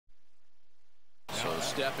So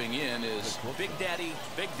stepping in is Big Daddy.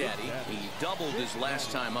 He doubled his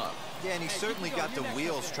last time up. Yeah, and he certainly got the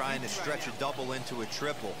wheels trying to stretch a double into a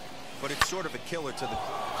triple. But it's sort of a killer to the...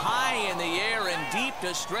 High in the air and deep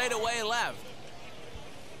to straightaway left.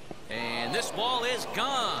 And this ball is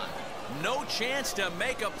gone. No chance to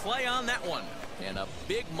make a play on that one. And a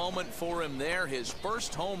big moment for him there. His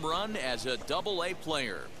first home run as a Double-A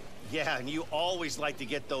player. Yeah, and you always like to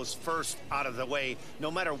get those first out of the way, no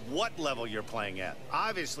matter what level you're playing at.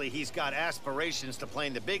 Obviously, he's got aspirations to play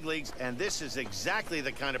in the big leagues, and this is exactly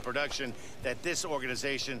the kind of production that this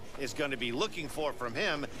organization is going to be looking for from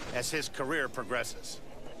him as his career progresses.